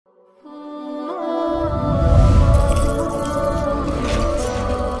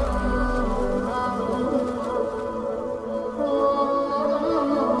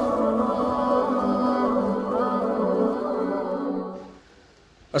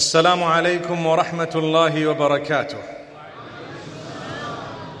السلام عليكم ورحمة الله وبركاته.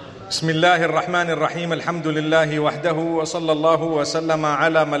 بسم الله الرحمن الرحيم. الحمد لله وحده وصلى الله وسلم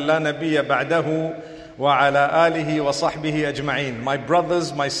على من لا نبي بعده وعلى آله وصحبه أجمعين. My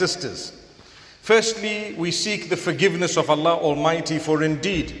brothers, my sisters, firstly we seek the forgiveness of Allah Almighty, for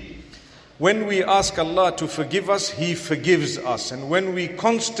indeed when we ask Allah to forgive us, He forgives us, and when we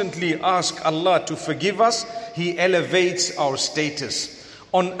constantly ask Allah to forgive us, He elevates our status.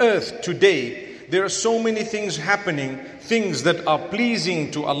 On earth today, there are so many things happening, things that are pleasing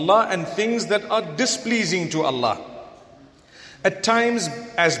to Allah and things that are displeasing to Allah. At times,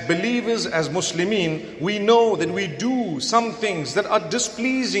 as believers, as Muslimin, we know that we do some things that are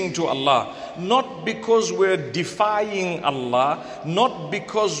displeasing to Allah, not because we're defying Allah, not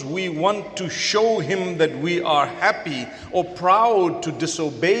because we want to show Him that we are happy or proud to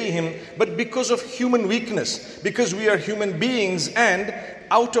disobey Him, but because of human weakness, because we are human beings, and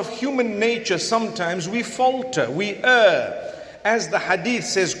out of human nature sometimes we falter, we err. As the hadith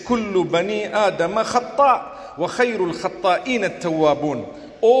says, كُلُّ بَنِي آدَمَ خَطَّاء وَخَيْرُ الْخَطَّائِينَ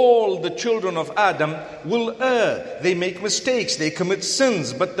التَّوَّابُونَ. All the children of Adam will err. They make mistakes, they commit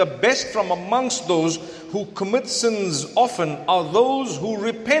sins. But the best from amongst those who commit sins often are those who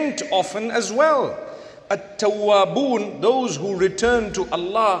repent often as well. At-tawwabun, those who return to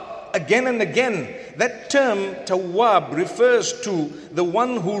Allah again and again. That term, tawwab, refers to the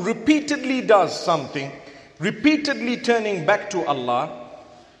one who repeatedly does something, repeatedly turning back to Allah.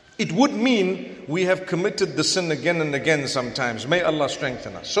 It would mean we have committed the sin again and again sometimes. May Allah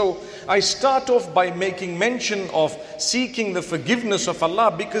strengthen us. So I start off by making mention of seeking the forgiveness of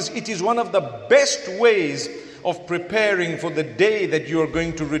Allah, because it is one of the best ways of preparing for the day that you are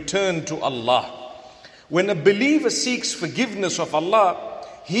going to return to Allah. When a believer seeks forgiveness of Allah,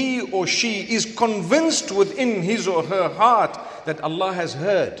 he or she is convinced within his or her heart that Allah has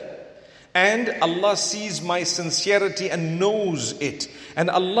heard. And Allah sees my sincerity and knows it.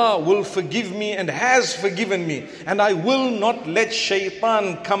 And Allah will forgive me and has forgiven me. And I will not let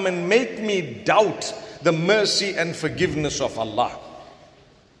shaitan come and make me doubt the mercy and forgiveness of Allah.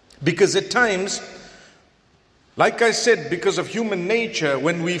 Because at times, like I said, because of human nature,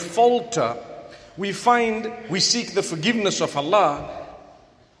 when we falter, we find we seek the forgiveness of Allah.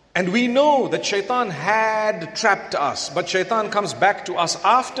 And we know that shaitan had trapped us, but shaitan comes back to us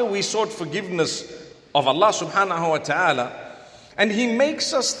after we sought forgiveness of Allah subhanahu wa ta'ala, and he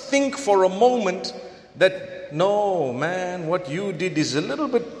makes us think for a moment that, no man, what you did is a little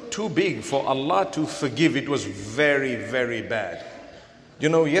bit too big for Allah to forgive. It was very, very bad. You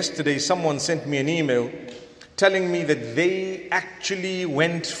know, yesterday someone sent me an email telling me that they actually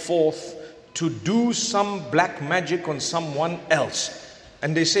went forth to do some black magic on someone else.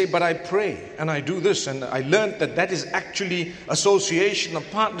 And they say, but I pray and I do this, and I learned that that is actually association, a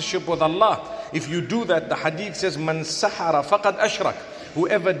partnership with Allah. If you do that, the hadith says, Man sahara faqad ashrak.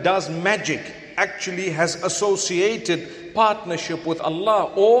 Whoever does magic actually has associated partnership with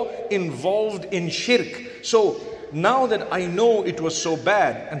Allah or involved in shirk. So now that I know it was so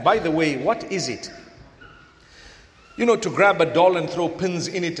bad, and by the way, what is it? You know, to grab a doll and throw pins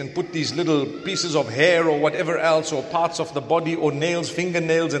in it and put these little pieces of hair or whatever else, or parts of the body or nails,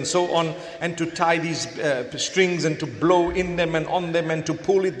 fingernails and so on, and to tie these strings and to blow in them and on them and to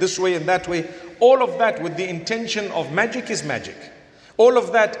pull it this way and that way. All of that with the intention of magic is magic. All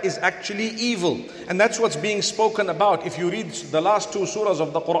of that is actually evil. And that's what's being spoken about. If you read the last two surahs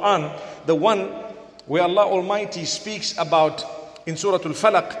of the Quran, the one where Allah Almighty speaks about in Surah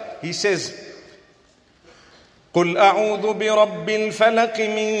Al-Falaq, He says, قل أعوذ برب الفلق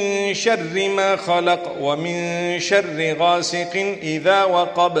من شر ما خلق ومن شر غاسق إذا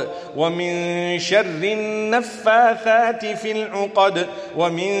وقب ومن شر النفاثات في العقد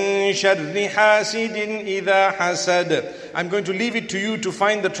ومن شر حاسد إذا حسد. I'm going to leave it to you to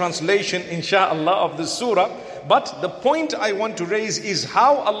find the translation, inshallah, of this surah. But the point I want to raise is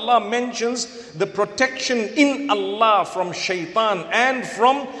how Allah mentions the protection in Allah from shaitan and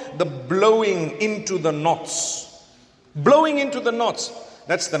from the blowing into the knots. Blowing into the knots,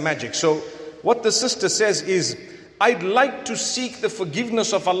 that's the magic. So what the sister says is, I'd like to seek the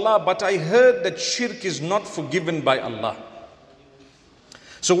forgiveness of Allah, but I heard that shirk is not forgiven by Allah.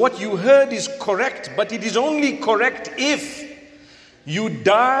 So what you heard is correct, but it is only correct if you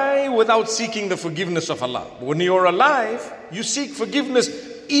die without seeking the forgiveness of Allah. When you're alive, you seek forgiveness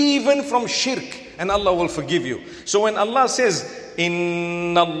even from shirk, and Allah will forgive you. So when Allah says,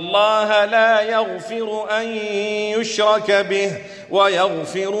 إِنَّ اللَّهَ لَا يَغْفِرُ أَن يُشْرَكَ بِهِ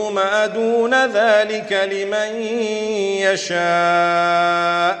وَيَغْفِرُ مَا دُونَ ذَلِكَ لِمَن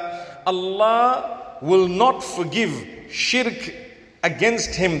يَشَاءُ. Allah will not forgive shirk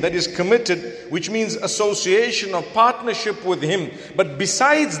against him that is committed, which means association or partnership with him. But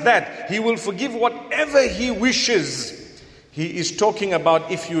besides that, he will forgive whatever he wishes. He is talking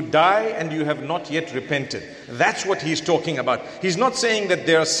about if you die and you have not yet repented. That's what he's talking about. He's not saying that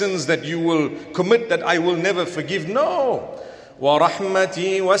there are sins that you will commit that I will never forgive. No.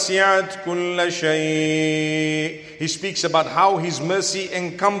 وَرَحْمَتِي وَسِعَتْ كُلَّ شَيْءٍ. He speaks about how his mercy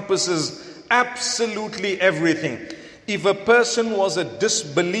encompasses absolutely everything. If a person was a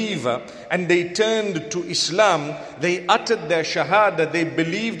disbeliever and they turned to Islam, they uttered their shahada, they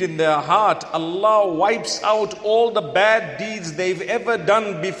believed in their heart, Allah wipes out all the bad deeds they've ever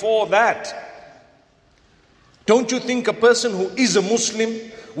done before that. Don't you think a person who is a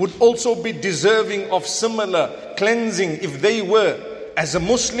Muslim would also be deserving of similar cleansing if they were, as a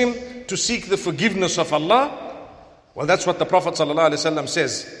Muslim, to seek the forgiveness of Allah? Well, that's what the Prophet ﷺ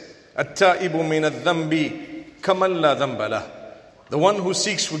says. التائب من الذنب كمن لا ذنب له. The one who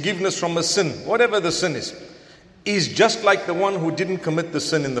seeks forgiveness from a sin, whatever the sin is just like the one who didn't commit the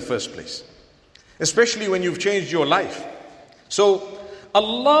sin in the first place. Especially when you've changed your life. So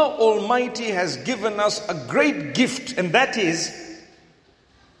Allah Almighty has given us a great gift, and that is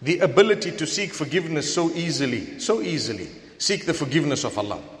the ability to seek forgiveness so easily. So easily. Seek the forgiveness of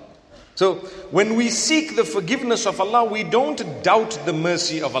Allah. So when we seek the forgiveness of Allah, we don't doubt the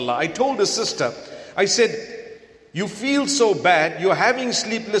mercy of Allah. I told a sister, I said, you feel so bad, you're having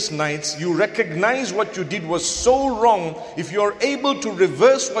sleepless nights, you recognize what you did was so wrong. If you're able to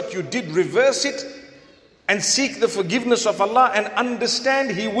reverse what you did, reverse it and seek the forgiveness of Allah and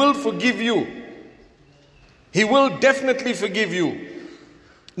understand He will forgive you. He will definitely forgive you,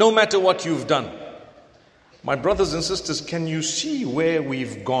 no matter what you've done. My brothers and sisters, can you see where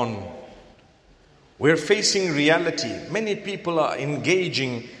we've gone? We're facing reality. Many people are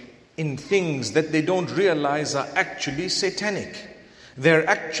engaging in things that they don't realize are actually satanic. They're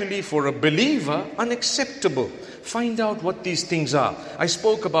actually, for a believer, unacceptable. Find out what these things are. I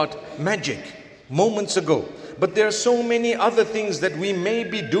spoke about magic moments ago, but there are so many other things that we may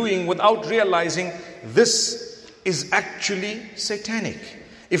be doing without realizing this is actually satanic.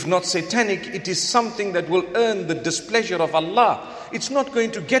 If not satanic, it is something that will earn the displeasure of Allah. It's not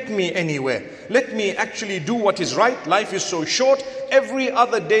going to get me anywhere. Let me actually do what is right. Life is so short. Every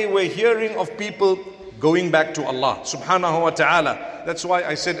other day we're hearing of people going back to Allah subhanahu wa ta'ala. That's why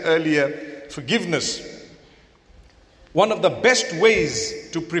I said earlier, forgiveness. One of the best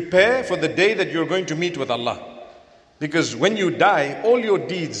ways to prepare for the day that you're going to meet with Allah. Because when you die, all your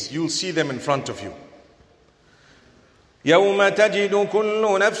deeds, you'll see them in front of you. يوم تجد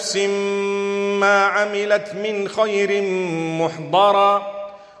كل نفس ما عملت من خير محضرا.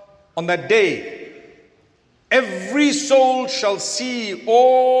 On that day, every soul shall see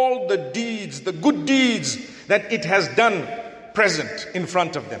all the deeds, the good deeds that it has done present in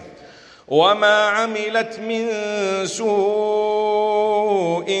front of them. وما عملت من سوء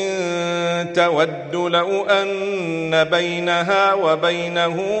تود لو أن بينها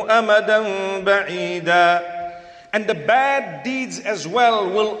وبينه أمدا بعيدا. And the bad deeds as well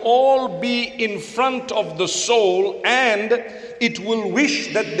will all be in front of the soul, and it will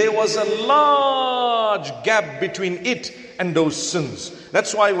wish that there was a large gap between it and those sins.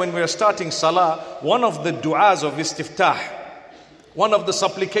 That's why when we're starting salah, one of the du'as of istiftah, one of the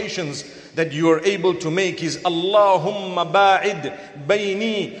supplications that you are able to make is Allahumma ba'id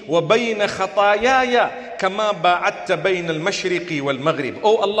bayni wa bayna khatayaya kama ba'adta bayna al-mashriqi wal-maghrib.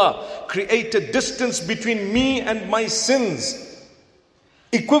 Oh Allah, create a distance between me and my sins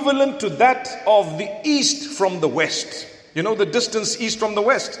equivalent to that of the east from the west. You know the distance east from the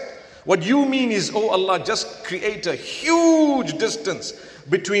west? What you mean is, oh Allah, just create a huge distance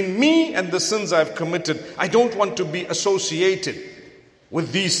between me and the sins I've committed. I don't want to be associated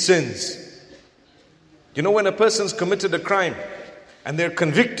with these sins. You know, when a person's committed a crime and they're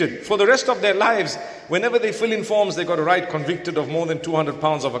convicted for the rest of their lives, whenever they fill in forms, they got to write convicted of more than 200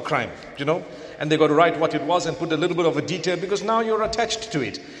 pounds of a crime, you know, and they got to write what it was and put a little bit of a detail, because now you're attached to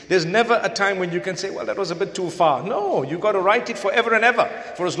it. There's never a time when you can say, well, that was a bit too far. No, you got to write it forever and ever.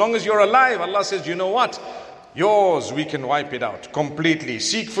 For as long as you're alive, Allah says, you know what? Yours, we can wipe it out completely.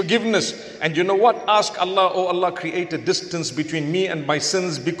 Seek forgiveness. And you know what? Ask Allah, oh Allah, create a distance between me and my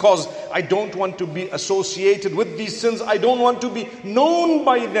sins, because I don't want to be associated with these sins. I don't want to be known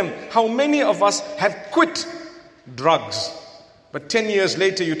by them. How many of us have quit drugs, but 10 years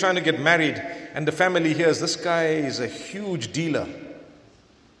later you're trying to get married and the family hears this guy is a huge dealer.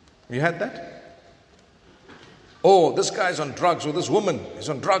 Have you had that? Oh, this guy's on drugs, or this woman is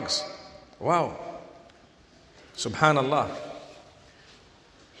on drugs. Wow. Subhanallah.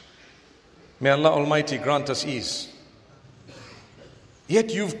 May Allah Almighty grant us ease.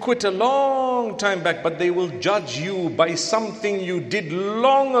 Yet you've quit a long time back, but they will judge you by something you did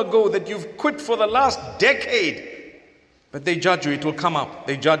long ago that you've quit for the last decade. But they judge you, it will come up.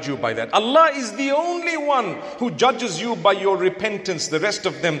 They judge you by that. Allah is the only one who judges you by your repentance. The rest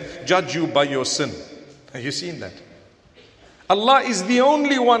of them judge you by your sin. Have you seen that? Allah is the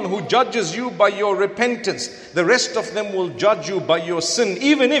only one who judges you by your repentance. The rest of them will judge you by your sin,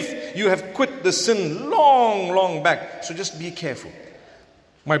 even if you have quit the sin long, long back. So just be careful.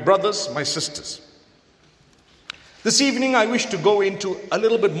 My brothers, my sisters. This evening I wish to go into a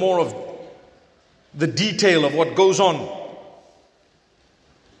little bit more of the detail of what goes on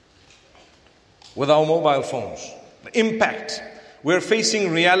with our mobile phones. The impact. We're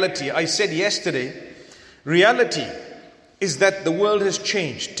facing reality. I said yesterday, reality is that the world has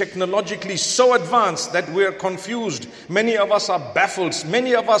changed, technologically so advanced that we're confused. Many of us are baffled.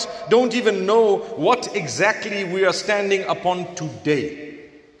 Many of us don't even know what exactly we are standing upon today.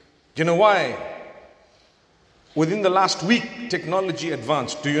 Do you know why? Within the last week, technology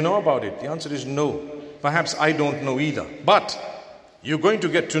advanced. Do you know about it? The answer is no. Perhaps I don't know either. But you're going to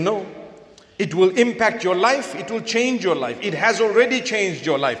get to know. It will impact your life. It will change your life. It has already changed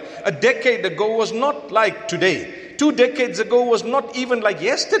your life. A decade ago was not like today. 2 decades ago was not even like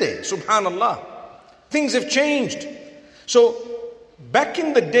yesterday. Subhanallah. Things have changed. So back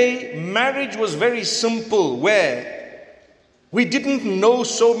in the day, marriage was very simple, where we didn't know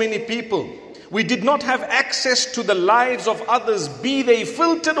so many people. We did not have access to the lives of others, be they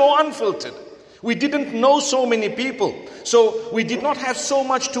filtered or unfiltered. We didn't know so many people. So we did not have so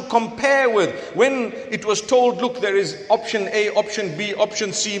much to compare with. When it was told, look, there is option A, option B,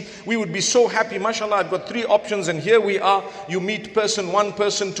 option C, we would be so happy. MashaAllah, I've got 3 options and here we are. You meet person 1,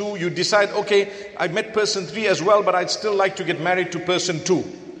 person 2. You decide, okay, I met person 3 as well, but I'd still like to get married to person 2.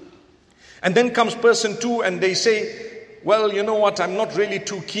 And then comes person 2 and they say, well, you know what, I'm not really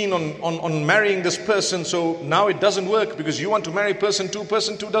too keen on marrying this person, so now it doesn't work because you want to marry person 2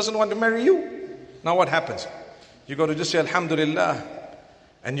 doesn't want to marry you. Now what happens? You got to just say Alhamdulillah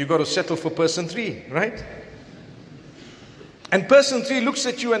and you got to settle for person 3, right? And person 3 looks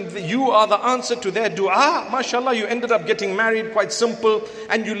at you and you are the answer to their dua. MashaAllah, you ended up getting married, quite simple,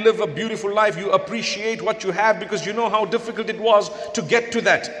 and you live a beautiful life. You appreciate what you have because you know how difficult it was to get to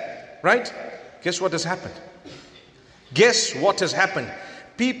that, right? Guess what has happened? Guess what has happened?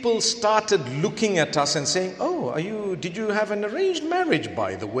 People started looking at us and saying, oh, did you have an arranged marriage,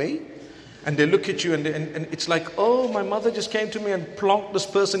 by the way? And they look at you and it's like, oh, my mother just came to me and plonked this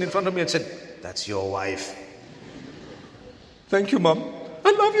person in front of me and said, that's your wife. Thank you, Mom.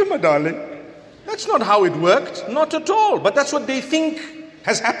 I love you, my darling. That's not how it worked. Not at all. But that's what they think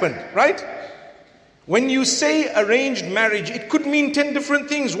has happened, right? When you say arranged marriage, it could mean 10 different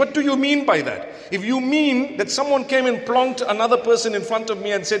things. What do you mean by that? If you mean that someone came and plonked another person in front of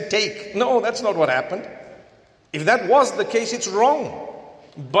me and said, take. No, that's not what happened. If that was the case, it's wrong.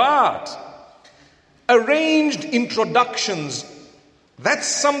 But arranged introductions, that's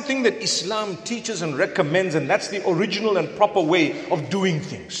something that Islam teaches and recommends, and that's the original and proper way of doing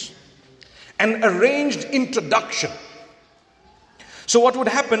things. An arranged introduction. So what would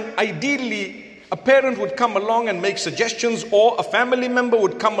happen? Ideally, a parent would come along and make suggestions, or a family member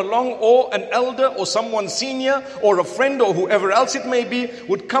would come along, or an elder or someone senior or a friend or whoever else it may be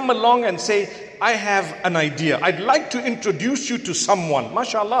would come along and say, I have an idea. I'd like to introduce you to someone.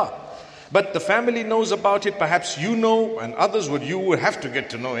 MashaAllah. But the family knows about it. Perhaps you know, and others you would have to get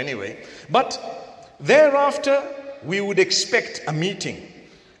to know anyway. But thereafter, we would expect a meeting,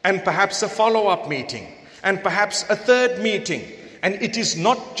 and perhaps a follow-up meeting, and perhaps a third meeting. And it is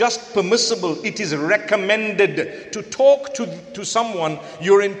not just permissible, it is recommended to talk to someone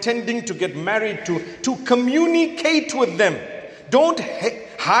you're intending to get married to communicate with them. Don't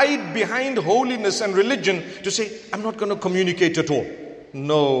hide behind holiness and religion to say, I'm not going to communicate at all.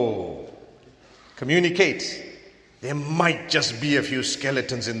 No. Communicate. There might just be a few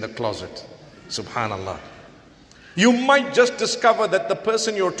skeletons in the closet. Subhanallah. You might just discover that the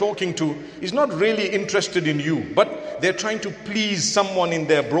person you're talking to is not really interested in you, but they're trying to please someone in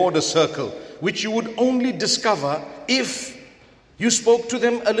their broader circle, which you would only discover if you spoke to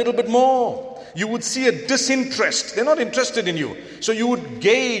them a little bit more. You would see a disinterest. They're not interested in you. So you would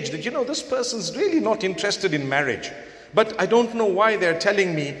gauge that, this person's really not interested in marriage. But I don't know why they're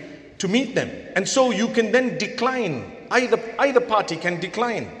telling me to meet them. And so you can then decline. Either party can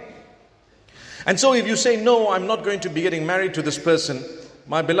decline. And so if you say, no, I'm not going to be getting married to this person,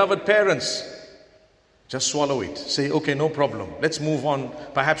 my beloved parents, Just swallow it. Say, okay, no problem. Let's move on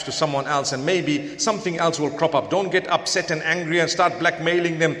perhaps to someone else, and maybe something else will crop up. Don't get upset and angry and start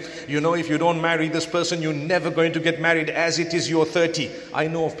blackmailing them. You know, if you don't marry this person, you're never going to get married as it is you're 30. I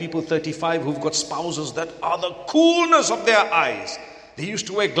know of people 35 who've got spouses that are the coolness of their eyes. They used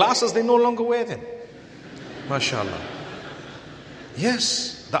to wear glasses, they no longer wear them. MashaAllah.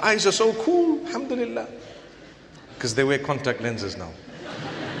 Yes, the eyes are so cool, alhamdulillah. Because they wear contact lenses now.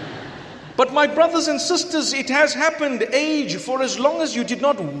 But my brothers and sisters, it has happened. Age, for as long as you did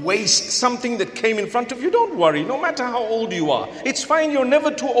not waste something that came in front of you, don't worry, no matter how old you are. It's fine, you're never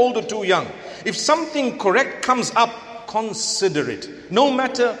too old or too young. If something correct comes up, consider it. No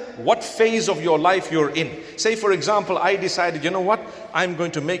matter what phase of your life you're in. Say for example, I decided, you know what, I'm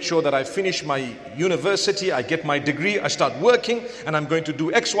going to make sure that I finish my university, I get my degree, I start working, and I'm going to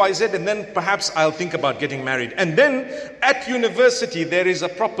do X, Y, Z, and then perhaps I'll think about getting married. And then at university there is a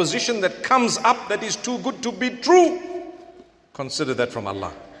proposition that comes up that is too good to be true. Consider that from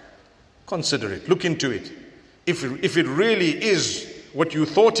Allah. Consider it, look into it. If it really is what you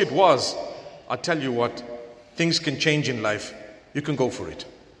thought it was, I'll tell you what, things can change in life. You can go for it.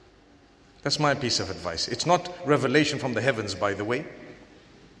 That's my piece of advice. It's not revelation from the heavens, by the way.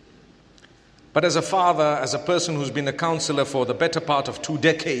 But as a father, as a person who's been a counselor for the better part of 2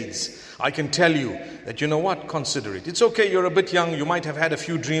 decades, I can tell you that, you know what, consider it. It's okay, you're a bit young, you might have had a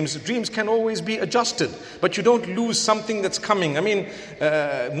few dreams. Dreams can always be adjusted, but you don't lose something that's coming. I mean,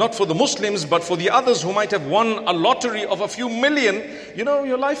 not for the Muslims, but for the others who might have won a lottery of a few million, you know,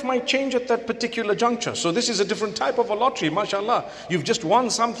 your life might change at that particular juncture. So this is a different type of a lottery, mashallah. You've just won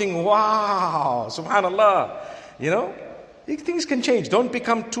something, wow, subhanallah, you know. Things can change. Don't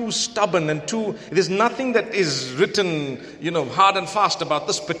become too stubborn and there's nothing that is written, you know, hard and fast about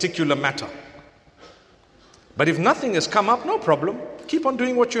this particular matter. But if nothing has come up, no problem. Keep on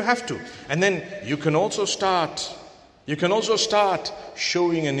doing what you have to. And then you can also start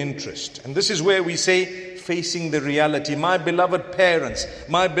showing an interest. And this is where we say, facing the reality. My beloved parents,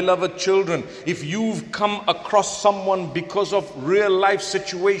 my beloved children, if you've come across someone because of real life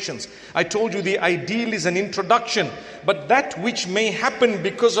situations, I told you the ideal is an introduction, but that which may happen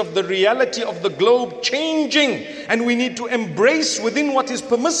because of the reality of the globe changing, and we need to embrace within what is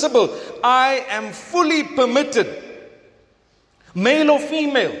permissible. I am fully permitted, male or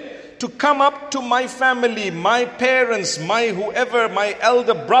female, to come up to my family, my parents, my whoever, my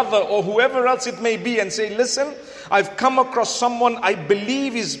elder brother or whoever else it may be, and say, listen, I've come across someone I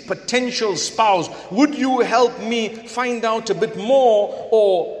believe is potential spouse. Would you help me find out a bit more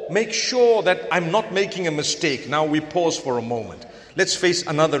or make sure that I'm not making a mistake? Now we pause for a moment. Let's face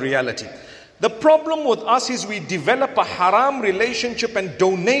another reality. The problem with us is we develop a haram relationship and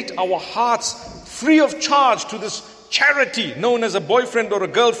donate our hearts free of charge to this charity known as a boyfriend or a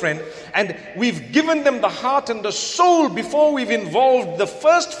girlfriend, and we've given them the heart and the soul before we've involved the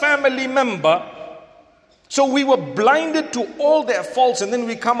first family member. So we were blinded to all their faults, and then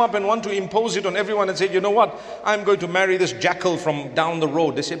we come up and want to impose it on everyone and say, you know what, I'm going to marry this jackal from down the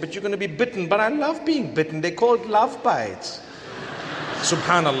road. They say, but you're going to be bitten. But I love being bitten. They call it love bites.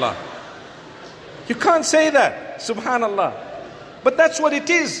 Subhanallah. You can't say that. Subhanallah. But that's what it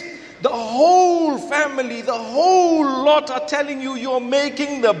is. The whole family, the whole lot are telling you you're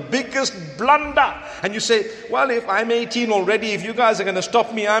making the biggest blunder. And you say, well, if I'm 18 already, if you guys are going to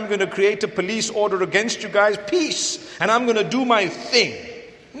stop me, I'm going to create a police order against you guys. Peace. And I'm going to do my thing.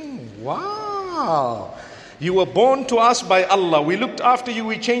 Wow. You were born to us by Allah. We looked after you.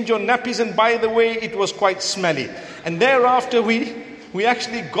 We changed your nappies. And by the way, it was quite smelly. And thereafter we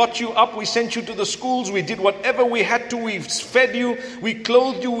actually got you up, we sent you to the schools, we did whatever we had to, we fed you, we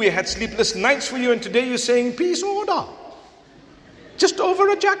clothed you, we had sleepless nights for you, and today you're saying peace, order. Just over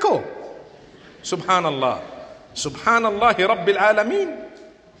a jackal. Subhanallah. Subhanallah Rabbil Alameen.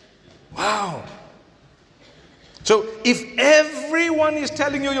 Wow. So if everyone is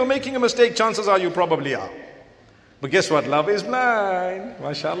telling you you're making a mistake, chances are you probably are. But guess what? Love is blind.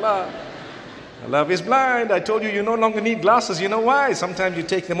 MashaAllah. Love is blind. I told you, you no longer need glasses. You know why? Sometimes you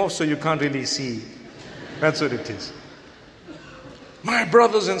take them off so you can't really see. That's what it is. My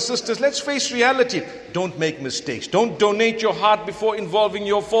brothers and sisters, let's face reality. Don't make mistakes. Don't donate your heart before involving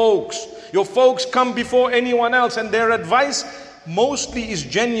your folks. Your folks come before anyone else, and their advice mostly is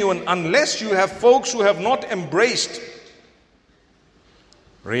genuine unless you have folks who have not embraced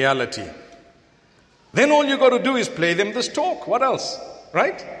reality. Then all you got to do is play them this talk. What else?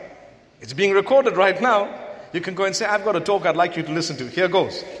 Right? It's being recorded right now. You can go and say, I've got a talk I'd like you to listen to. Here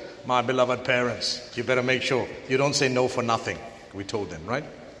goes. My beloved parents, you better make sure you don't say no for nothing. We told them, right?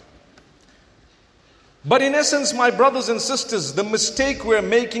 But in essence, my brothers and sisters, the mistake we're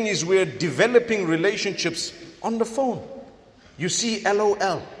making is we're developing relationships on the phone. You see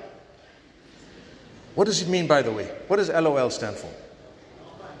LOL. What does it mean, by the way? What does LOL stand for?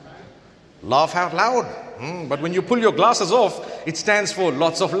 Laugh out loud. But when you pull your glasses off, it stands for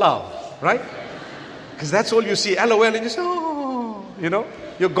lots of love, right? Because that's all you see, LOL, and you say, oh,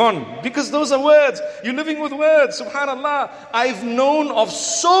 you're gone. Because those are words. You're living with words, subhanallah. I've known of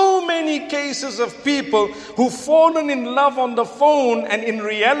so many cases of people who've fallen in love on the phone, and in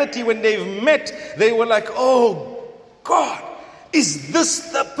reality, when they've met, they were like, oh God, is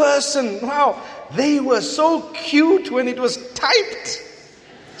this the person? Wow, they were so cute when it was typed.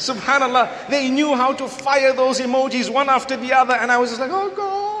 Subhanallah, they knew how to fire those emojis one after the other, and I was just like, oh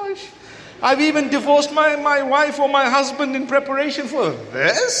gosh, I've even divorced my wife or my husband in preparation for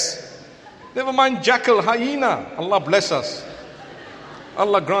this. Never mind jackal, hyena. Allah bless us.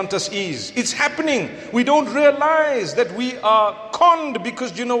 Allah grant us ease. It's happening. We don't realize that we are conned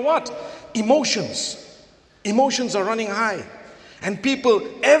because you know what? Emotions are running high. And people,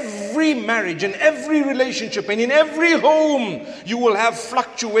 every marriage and every relationship and in every home, you will have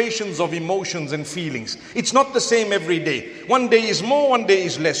fluctuations of emotions and feelings. It's not the same every day. One day is more, one day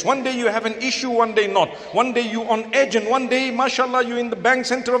is less. One day you have an issue, one day not. One day you're on edge, and one day, mashallah, you're in the bang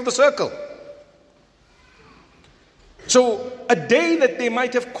center of the circle. So a day that they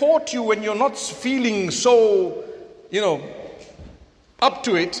might have caught you when you're not feeling so, up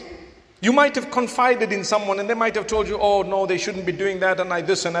to it, you might have confided in someone and they might have told you, oh no, they shouldn't be doing that and I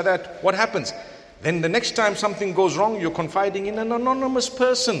this and I that. What happens? Then the next time something goes wrong, you're confiding in an anonymous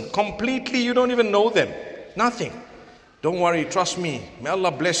person. Completely, you don't even know them. Nothing. Don't worry, trust me. May Allah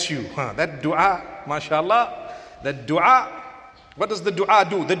bless you. That dua, mashallah, that dua, what does the dua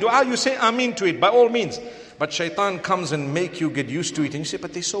do? The dua, you say ameen to it, by all means. But shaitan comes and make you get used to it. And you say,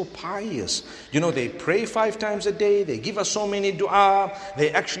 but they're so pious. They pray 5 times a day. They give us so many dua.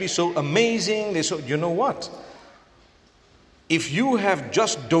 They're actually so amazing. You know what? If you have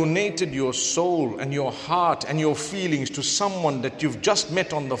just donated your soul and your heart and your feelings to someone that you've just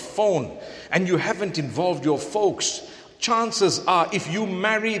met on the phone and you haven't involved your folks, chances are if you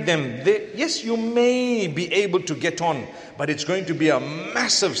marry them, yes, you may be able to get on, but it's going to be a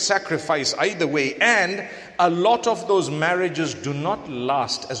massive sacrifice either way. And a lot of those marriages do not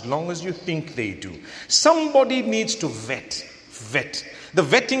last as long as you think they do. Somebody needs to vet. The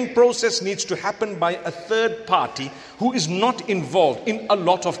vetting process needs to happen by a third party who is not involved in a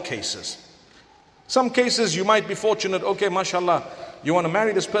lot of cases. Some cases you might be fortunate, okay, mashallah, you want to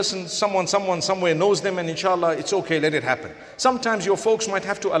marry this person, someone somewhere knows them, and inshallah, it's okay, let it happen. Sometimes your folks might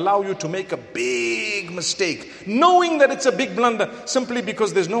have to allow you to make a big mistake, knowing that it's a big blunder, simply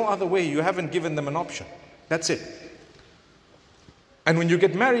because there's no other way. You haven't given them an option. That's it. And when you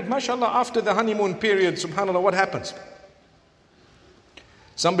get married, mashallah, after the honeymoon period, subhanallah, what happens?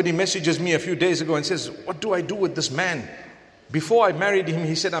 Somebody messages me a few days ago and says, what do I do with this man? Before I married him,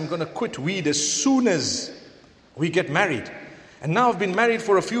 he said, I'm going to quit weed as soon as we get married. And now I've been married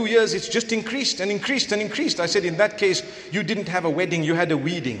for a few years, it's just increased and increased and increased. I said, in that case, you didn't have a wedding, you had a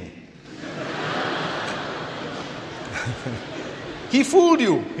weeding. He fooled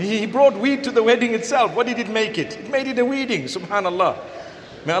you. He brought weed to the wedding itself. What did it make it? It made it a weeding, subhanallah.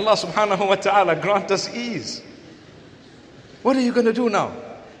 May Allah subhanahu wa ta'ala grant us ease. What are you going to do now?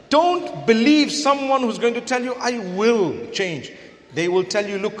 Don't believe someone who's going to tell you, I will change. They will tell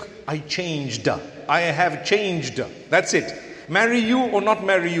you, look, I changed. I have changed. That's it. Marry you or not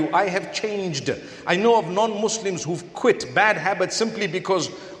marry you, I have changed. I know of non-Muslims who've quit bad habits simply because,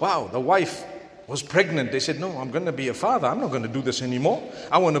 wow, the wife was pregnant. They said, no, I'm going to be a father. I'm not going to do this anymore.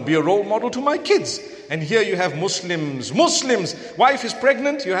 I want to be a role model to my kids. And here you have Muslims. Wife is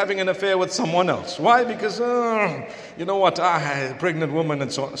pregnant, you're having an affair with someone else. Why? Because, you know what, pregnant woman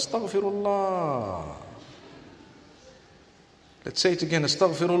and so on. Astaghfirullah. Let's say it again,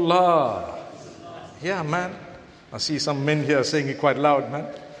 astaghfirullah. Yeah, man. I see some men here saying it quite loud, man.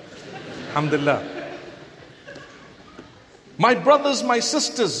 Alhamdulillah. My brothers, my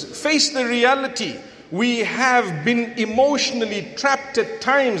sisters, face the reality. We have been emotionally trapped at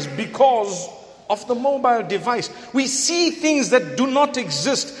times because of the mobile device. We see things that do not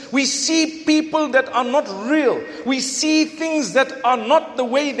exist. We see people that are not real. We see things that are not the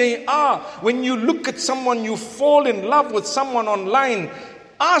way they are. When you look at someone, you fall in love with someone online,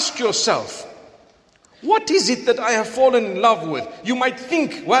 ask yourself, what is it that I have fallen in love with? You might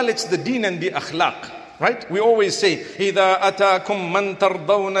think, well, it's the deen and the akhlaq. Right? We always say, إِذَا أَتَاكُمْ مَنْ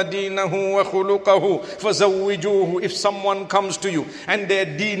تَرْضَوْنَ دِينَهُ وَخُلُقَهُ فَزَوِّجُوهُ. If someone comes to you and their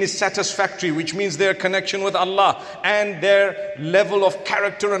deen is satisfactory, which means their connection with Allah and their level of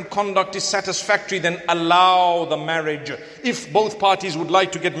character and conduct is satisfactory, then allow the marriage. If both parties would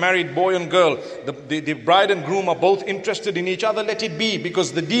like to get married, boy and girl, the bride and groom are both interested in each other, let it be,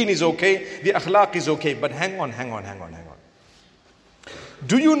 because the deen is okay, the akhlaq is okay. But hang on.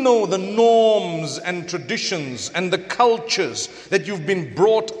 Do you know the norms and traditions and the cultures that you've been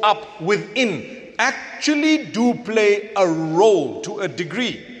brought up within actually do play a role to a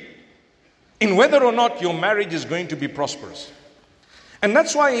degree in whether or not your marriage is going to be prosperous? And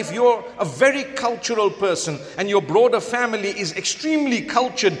that's why if you're a very cultural person and your broader family is extremely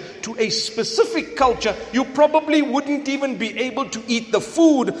cultured to a specific culture, you probably wouldn't even be able to eat the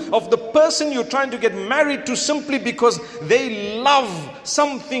food of the person you're trying to get married to, simply because they love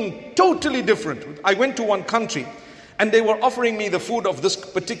something totally different. I went to one country and they were offering me the food of this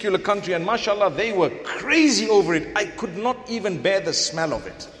particular country, and mashallah, they were crazy over it. I could not even bear the smell of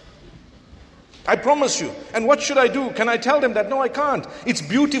it. I promise you. And what should I do? Can I tell them that? No, I can't. It's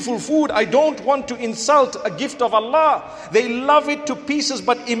beautiful food. I don't want to insult a gift of Allah. They love it to pieces.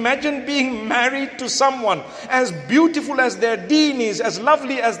 But imagine being married to someone as beautiful as their deen is, as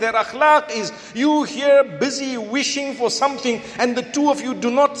lovely as their akhlaq is. You here busy wishing for something, and the two of you do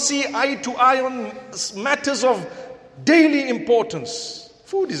not see eye to eye on matters of daily importance.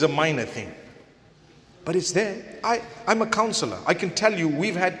 Food is a minor thing, but it's there. I'm a counselor. I can tell you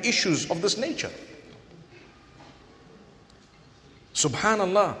we've had issues of this nature.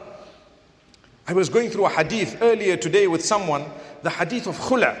 Subhanallah. I was going through a hadith earlier today with someone, the hadith of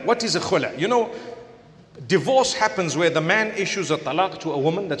khula. What is a khula? You know, divorce happens where the man issues a talaq to a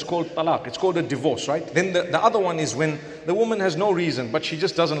woman. That's called talaq. It's called a divorce, right? Then the other one is when the woman has no reason, but she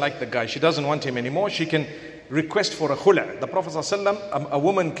just doesn't like the guy. She doesn't want him anymore. She can request for a khula. The Prophet ﷺ, a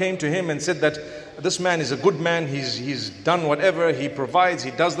woman came to him and said that this man is a good man, he's done whatever, he provides,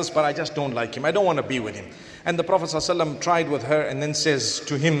 he does this, but I just don't like him, I don't want to be with him. And the Prophet ﷺ tried with her and then says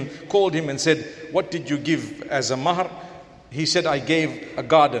to him, called him and said, what did you give as a mahr? He said, I gave a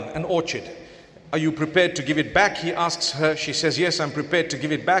garden, an orchard. Are you prepared to give it back? He asks her. She says, yes, I'm prepared to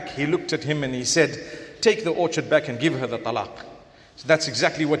give it back. He looked at him and he said, take the orchard back and give her the talaq. So that's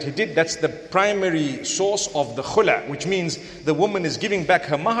exactly what he did. That's the primary source of the khula, which means the woman is giving back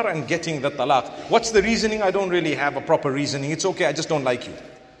her mahr and getting the talaq. What's the reasoning? I don't really have a proper reasoning. It's okay, I just don't like you.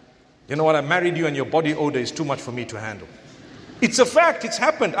 You know what, I married you and your body odor is too much for me to handle. It's a fact, it's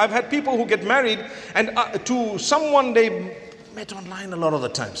happened. I've had people who get married and to someone they met online a lot of the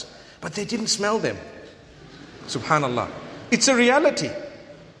times, but they didn't smell them. Subhanallah. It's a reality.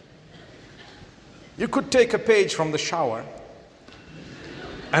 You could take a page from the shower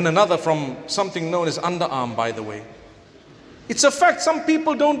and another from something known as underarm, by the way. It's a fact. Some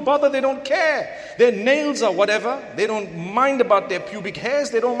people don't bother, they don't care. Their nails are whatever. They don't mind about their pubic hairs.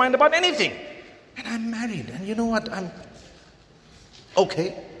 They don't mind about anything. And I'm married, and you know what? I'm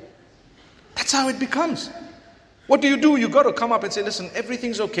okay. That's how it becomes. What do? You got to come up and say, listen,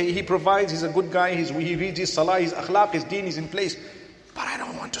 everything's okay. He provides, he's a good guy, he reads his salah, his akhlaq, his deen is in place. But I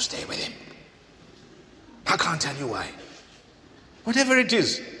don't want to stay with him. I can't tell you why. Whatever it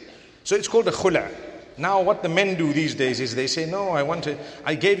is. So it's called a khula. Now what the men do these days is they say, no,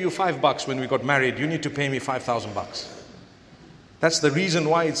 I gave you $5 when we got married. You need to pay me $5,000. That's the reason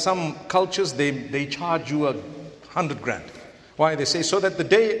why in some cultures they charge you $100,000. Why? They say, so that the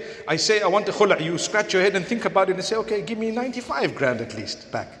day I say I want a khula, you scratch your head and think about it and say, okay, give me $95,000 at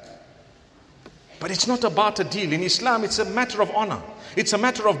least back. But it's not a barter deal. In Islam, it's a matter of honor. It's a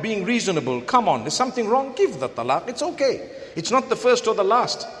matter of being reasonable. Come on, there's something wrong, give the talaq. It's okay. It's not the first or the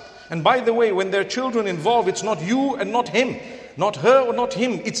last. And by the way, when there are children involved, it's not you and not him. Not her or not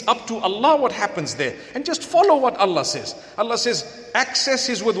him. It's up to Allah what happens there. And just follow what Allah says. Allah says, access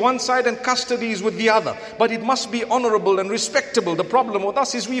is with one side and custody is with the other. But it must be honorable and respectable. The problem with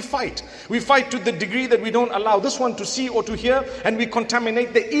us is we fight. We fight to the degree that we don't allow this one to see or to hear, and we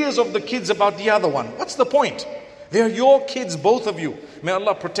contaminate the ears of the kids about the other one. What's the point? They are your kids, both of you. May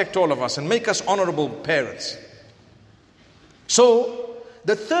Allah protect all of us and make us honorable parents. So,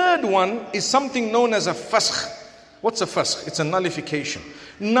 the third one is something known as a fasakh. What's a fasakh? It's a nullification.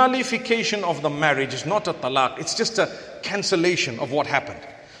 Nullification of the marriage is not a talaq. It's just a cancellation of what happened.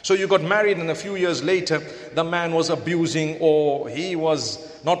 So you got married and a few years later, the man was abusing, or he was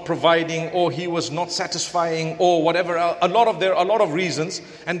not providing, or he was not satisfying, or whatever. There are a lot of reasons,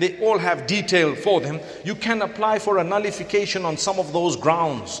 and they all have detail for them. You can apply for a nullification on some of those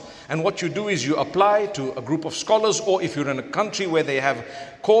grounds. And what you do is you apply to a group of scholars, or if you're in a country where they have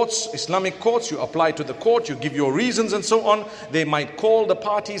courts, Islamic courts, you apply to the court, you give your reasons and so on. They might call the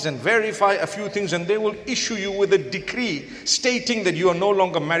parties and verify a few things, and they will issue you with a decree stating that you are no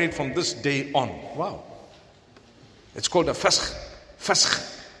longer married from this day on. Wow. It's called a fasakh.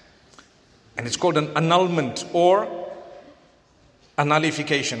 And it's called an annulment or a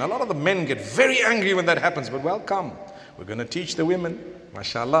nullification. A lot of the men get very angry when that happens, but welcome. We're going to teach the women,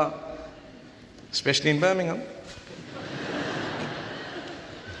 mashallah, especially in Birmingham.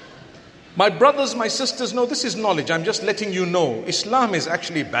 My brothers, my sisters, no, this is knowledge. I'm just letting you know. Islam is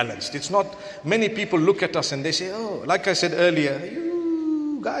actually balanced. It's not, many people look at us and they say, oh, like I said earlier,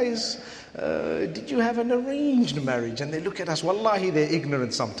 you guys, did you have an arranged marriage? And they look at us, wallahi, they're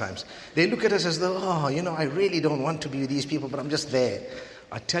ignorant sometimes. They look at us as though, I really don't want to be with these people, but I'm just there.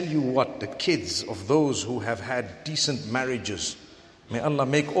 I tell you what, the kids of those who have had decent marriages, may Allah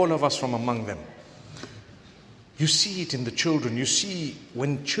make all of us from among them. You see it in the children. You see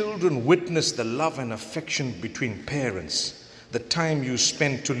when children witness the love and affection between parents, the time you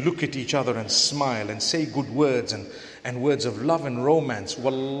spend to look at each other and smile and say good words and words of love and romance,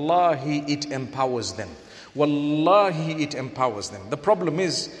 wallahi, it empowers them. Wallahi, it empowers them. The problem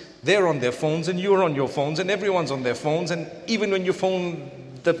is, they're on their phones and you're on your phones and everyone's on their phones, and even when you phone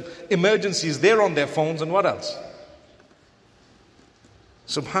the emergencies, they're on their phones, and what else?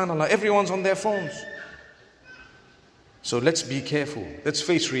 Subhanallah, everyone's on their phones. So let's be careful. Let's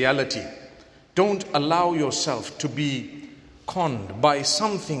face reality. Don't allow yourself to be conned by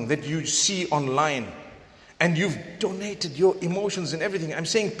something that you see online and you've donated your emotions and everything. I'm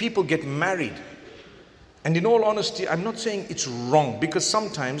saying people get married. And in all honesty, I'm not saying it's wrong, because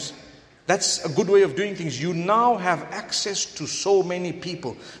sometimes that's a good way of doing things. You now have access to so many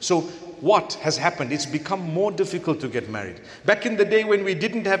people. So what has happened? It's become more difficult to get married. Back in the day when we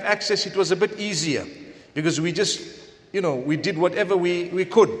didn't have access, it was a bit easier because we just we did whatever we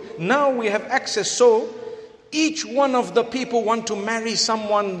could. Now we have access, so each one of the people want to marry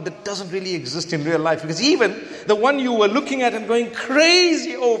someone that doesn't really exist in real life. Because even the one you were looking at and going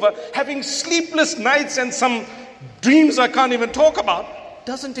crazy over, having sleepless nights and some dreams I can't even talk about,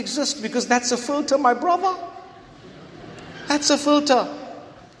 doesn't exist, because that's a filter, my brother. That's a filter.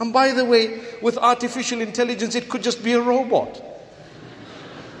 And by the way, with artificial intelligence, it could just be a robot.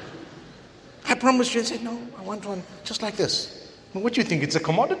 I promise you, and say, no, I want one just like this. What do you think? It's a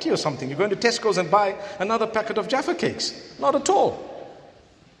commodity or something? You're going to Tesco's and buy another packet of Jaffa cakes. Not at all.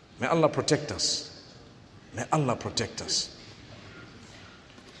 May Allah protect us. May Allah protect us.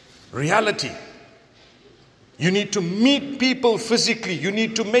 Reality. You need to meet people physically. You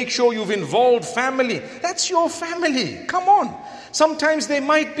need to make sure you've involved family. That's your family. Come on. Sometimes they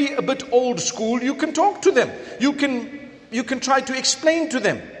might be a bit old school. You can talk to them. You can try to explain to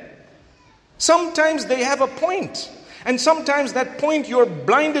them. Sometimes they have a point. And sometimes that point you're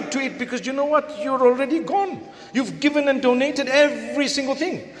blinded to it because you know what? You're already gone. You've given and donated every single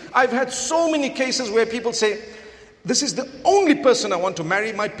thing. I've had so many cases where people say, this is the only person I want to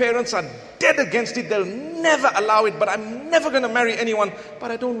marry. My parents are dead against it. They'll never allow it, but I'm never going to marry anyone.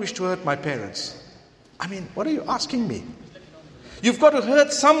 But I don't wish to hurt my parents. I mean, what are you asking me? You've got to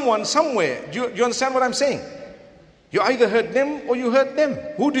hurt someone somewhere. Do you understand what I'm saying? You either hurt them or you hurt them.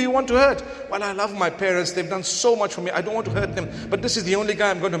 Who do you want to hurt? Well, I love my parents. They've done so much for me. I don't want to hurt them. But this is the only guy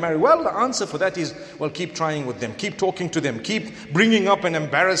I'm going to marry. Well, the answer for that is, well, keep trying with them. Keep talking to them. Keep bringing up an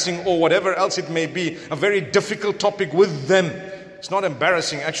embarrassing or whatever else it may be, a very difficult topic with them. It's not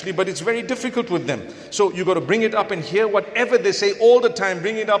embarrassing actually, but it's very difficult with them. So you got to bring it up and hear whatever they say all the time.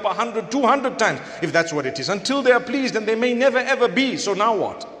 Bring it up 100, 200 times, if that's what it is, until they are pleased, and they may never ever be. So now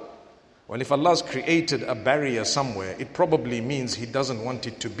what? Well, if Allah's created a barrier somewhere, it probably means He doesn't want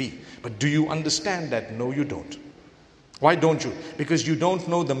it to be. But do you understand that? No, you don't. Why don't you? Because you don't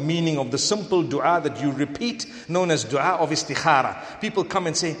know the meaning of the simple dua that you repeat, known as dua of istikhara. People come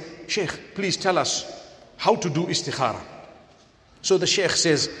and say, Sheikh, please tell us how to do istikhara. So the Sheikh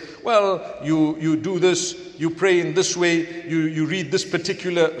says, well, you do this, you pray in this way, you read this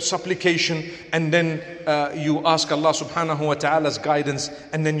particular supplication, and then you ask Allah subhanahu wa ta'ala's guidance,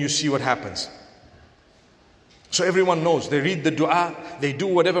 and then you see what happens. So everyone knows, they read the dua, they do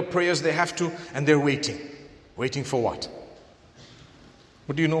whatever prayers they have to, and they're waiting. Waiting for what?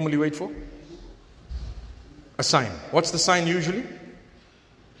 What do you normally wait for? A sign. What's the sign usually?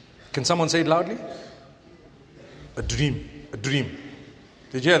 Can someone say it loudly? A dream. A dream.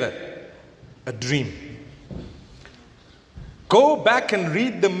 Did you hear that? A dream. Go back and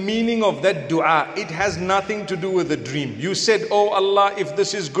read the meaning of that dua. It has nothing to do with the dream. You said, oh Allah, if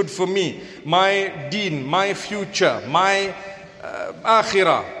this is good for me, my deen, my future, my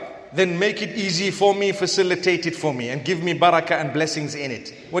akhirah, then make it easy for me, facilitate it for me, and give me barakah and blessings in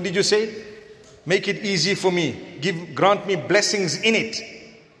it. What did you say? Make it easy for me. Grant me blessings in it.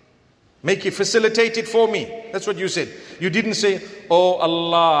 Make it, facilitate it for me. That's what you said. You didn't say, oh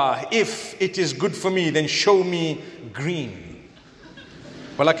Allah, if it is good for me, then show me green.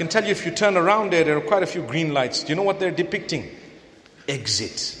 Well, I can tell you, if you turn around there are quite a few green lights. Do you know what they're depicting?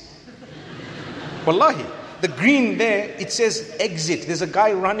 Exit. Wallahi, the green there, it says exit. There's a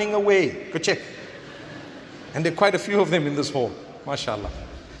guy running away. Go check. And there are quite a few of them in this hall. MashaAllah.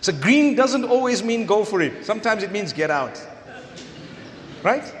 So green doesn't always mean go for it. Sometimes it means get out.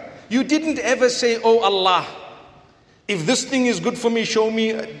 Right? You didn't ever say, oh Allah, if this thing is good for me, show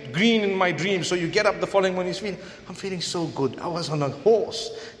me green in my dream. So you get up the following morning, I'm feeling so good. I was on a horse,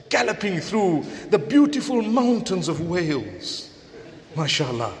 galloping through the beautiful mountains of Wales.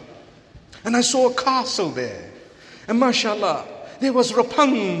 MashaAllah. And I saw a castle there. And MashaAllah, there was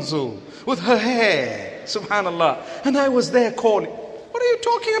Rapunzel with her hair. Subhanallah. And I was there calling. What are you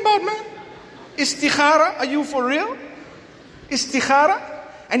talking about, man? Istikhara? Are you for real? Istikhara?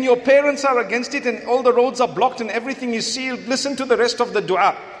 And your parents are against it and all the roads are blocked and everything is sealed. Listen to the rest of the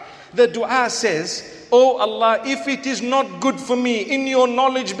dua. The dua says, oh Allah, if it is not good for me in your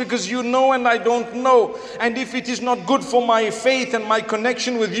knowledge, because you know and I don't know, and if it is not good for my faith and my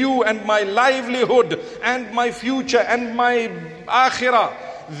connection with you and my livelihood and my future and my akhirah,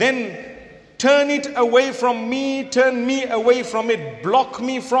 then turn it away from me, turn me away from it, block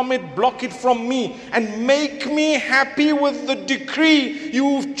me from it, block it from me, and make me happy with the decree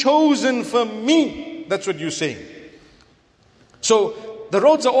you've chosen for me. That's what you're saying. So the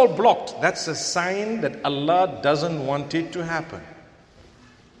roads are all blocked. That's a sign that Allah doesn't want it to happen.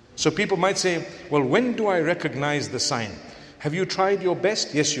 So people might say, well, when do I recognize the sign? Have you tried your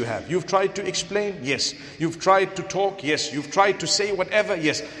best? Yes, you have. You've tried to explain? Yes. You've tried to talk? Yes. You've tried to say whatever?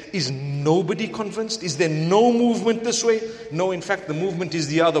 Yes. Is nobody convinced? Is there no movement this way? No, in fact, the movement is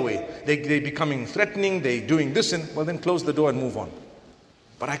the other way. They're becoming threatening, they're doing this, and well, then close the door and move on.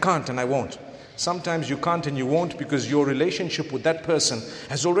 But I can't and I won't. Sometimes you can't and you won't because your relationship with that person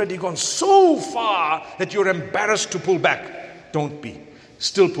has already gone so far that you're embarrassed to pull back. Don't be.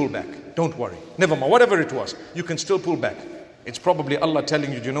 Still pull back. Don't worry. Never mind. Whatever it was, you can still pull back. It's probably Allah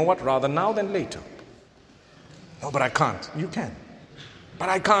telling you, do you know what? Rather now than later. No, but I can't. You can. But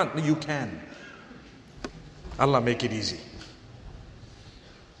I can't. You can. Allah make it easy.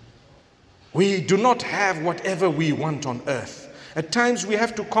 We do not have whatever we want on earth. At times we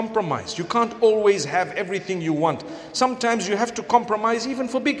have to compromise. You can't always have everything you want. Sometimes you have to compromise even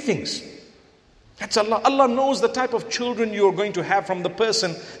for big things. That's Allah. Allah knows the type of children you're going to have from the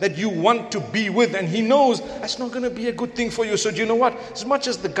person that you want to be with. And He knows that's not going to be a good thing for you. So do you know what? As much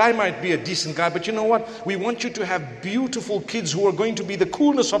as the guy might be a decent guy, but you know what? We want you to have beautiful kids who are going to be the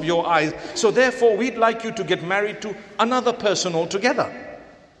coolness of your eyes. So therefore, we'd like you to get married to another person altogether.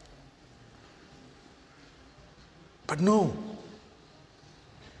 But no.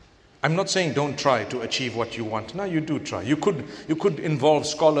 I'm not saying don't try to achieve what you want. No, you do try. You could involve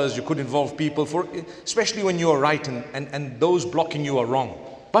scholars, you could involve people, especially when you are right and those blocking you are wrong.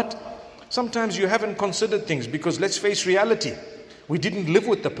 But sometimes you haven't considered things because let's face reality. We didn't live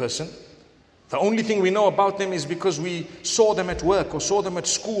with the person. The only thing we know about them is because we saw them at work or saw them at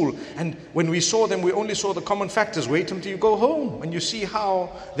school. And when we saw them, we only saw the common factors. Wait until you go home and you see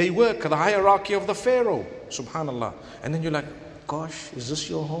how they work, the hierarchy of the Pharaoh. Subhanallah. And then you're like, gosh, is this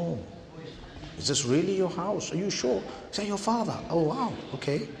your home? Is this really your house? Are you sure? Say your father. Oh wow,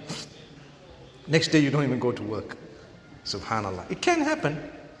 okay. Next day you don't even go to work. Subhanallah. It can happen.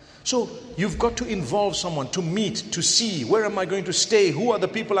 So you've got to involve someone to meet, to see where am I going to stay, who are the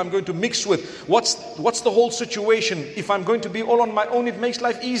people I'm going to mix with, what's the whole situation. If I'm going to be all on my own, it makes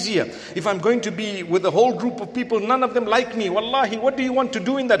life easier. If I'm going to be with a whole group of people, none of them like me, wallahi, what do you want to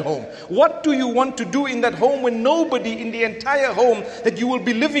do in that home? What do you want to do in that home when nobody in the entire home that you will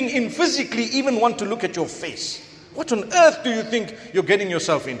be living in physically even want to look at your face? What on earth do you think you're getting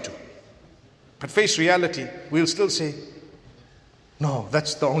yourself into? But face reality, we'll still say, no,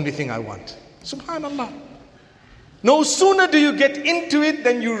 that's the only thing I want. Subhanallah. No sooner do you get into it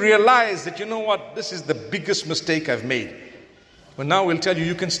than you realize that, you know what, this is the biggest mistake I've made. But now we'll tell you,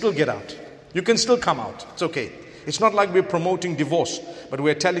 you can still get out. You can still come out. It's okay. It's not like we're promoting divorce, but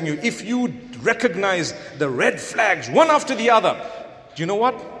we're telling you, if you recognize the red flags one after the other, do you know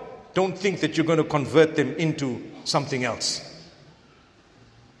what? Don't think that you're going to convert them into something else.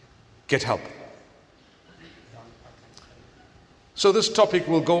 Get help. So this topic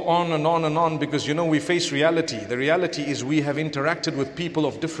will go on and on and on because we face reality. The reality is we have interacted with people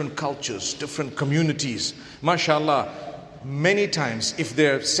of different cultures, different communities. MashaAllah, many times if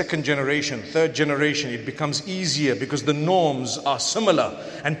they're second generation, third generation, it becomes easier because the norms are similar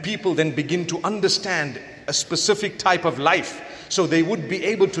and people then begin to understand a specific type of life. So they would be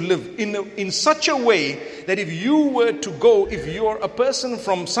able to live in such a way that if you're a person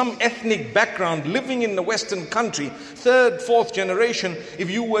from some ethnic background living in the Western country, third, fourth generation,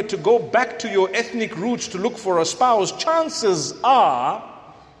 if you were to go back to your ethnic roots to look for a spouse, chances are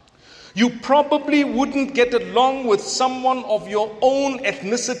you probably wouldn't get along with someone of your own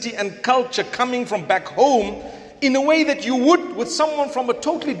ethnicity and culture coming from back home in a way that you would with someone from a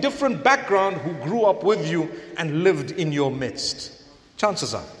totally different background who grew up with you and lived in your midst.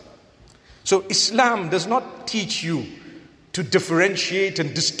 Chances are. So Islam does not teach you to differentiate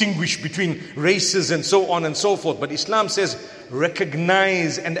and distinguish between races and so on and so forth. But Islam says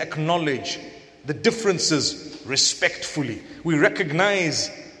recognize and acknowledge the differences respectfully. We recognize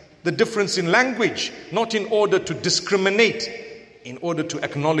the difference in language, not in order to discriminate, in order to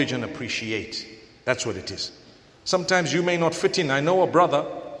acknowledge and appreciate. That's what it is. Sometimes you may not fit in. I know a brother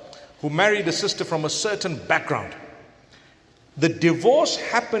who married a sister from a certain background. The divorce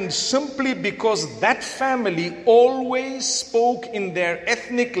happened simply because that family always spoke in their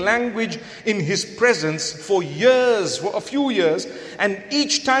ethnic language in his presence for a few years. And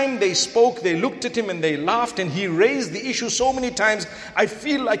each time they spoke, they looked at him and they laughed, and he raised the issue so many times. I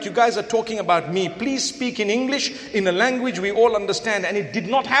feel like you guys are talking about me. Please speak in English, in a language we all understand. And it did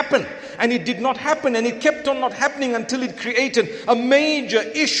not happen. And it did not happen. And it kept on not happening until it created a major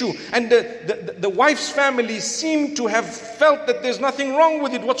issue. And the wife's family seemed to have felt that there's nothing wrong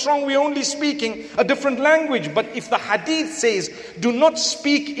with it. What's wrong? We're only speaking a different language. But if the hadith says, do not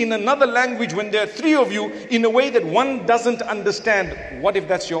speak in another language when there are three of you in a way that one doesn't understand, what if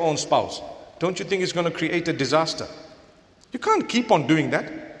that's your own spouse? Don't you think it's going to create a disaster? You can't keep on doing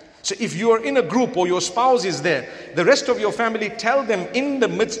that. So if you are in a group or your spouse is there, the rest of your family, tell them in the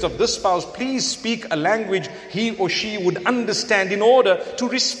midst of this spouse, please speak a language he or she would understand in order to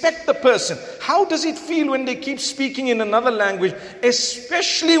respect the person. How does it feel when they keep speaking in another language,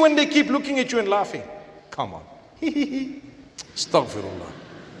 especially when they keep looking at you and laughing? Come on. Astaghfirullah.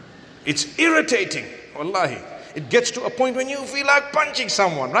 It's irritating. Wallahi. It gets to a point when you feel like punching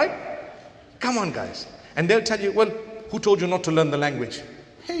someone, right? Come on, guys. And they'll tell you, well, who told you not to learn the language?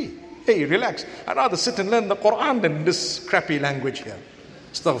 Hey, relax. I'd rather sit and learn the Quran than this crappy language here.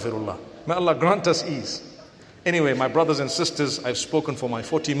 Astaghfirullah. May Allah grant us ease. Anyway, my brothers and sisters, I've spoken for my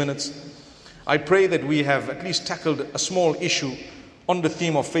 40 minutes. I pray that we have at least tackled a small issue on the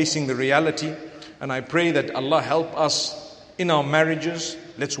theme of facing the reality. And I pray that Allah help us in our marriages.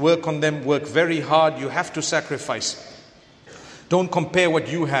 Let's work on them, work very hard. You have to sacrifice. Don't compare what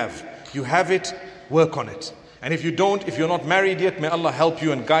you have. You have it, work on it. And if you don't, if you're not married yet, may Allah help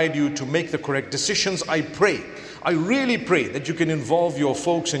you and guide you to make the correct decisions. I really pray that you can involve your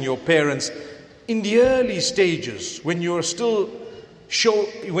folks and your parents in the early stages when you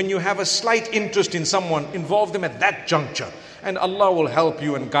have a slight interest in someone. Involve them at that juncture. And Allah will help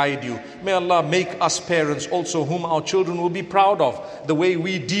you and guide you. May Allah make us parents also whom our children will be proud of, the way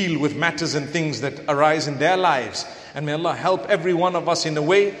we deal with matters and things that arise in their lives. And may Allah help every one of us in a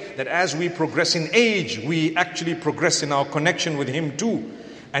way that as we progress in age, we actually progress in our connection with Him too.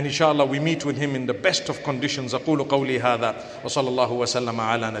 And inshallah we meet with Him in the best of conditions. أقول قولي هذا وصلى الله وسلم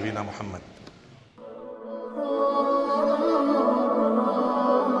على نبينا محمد.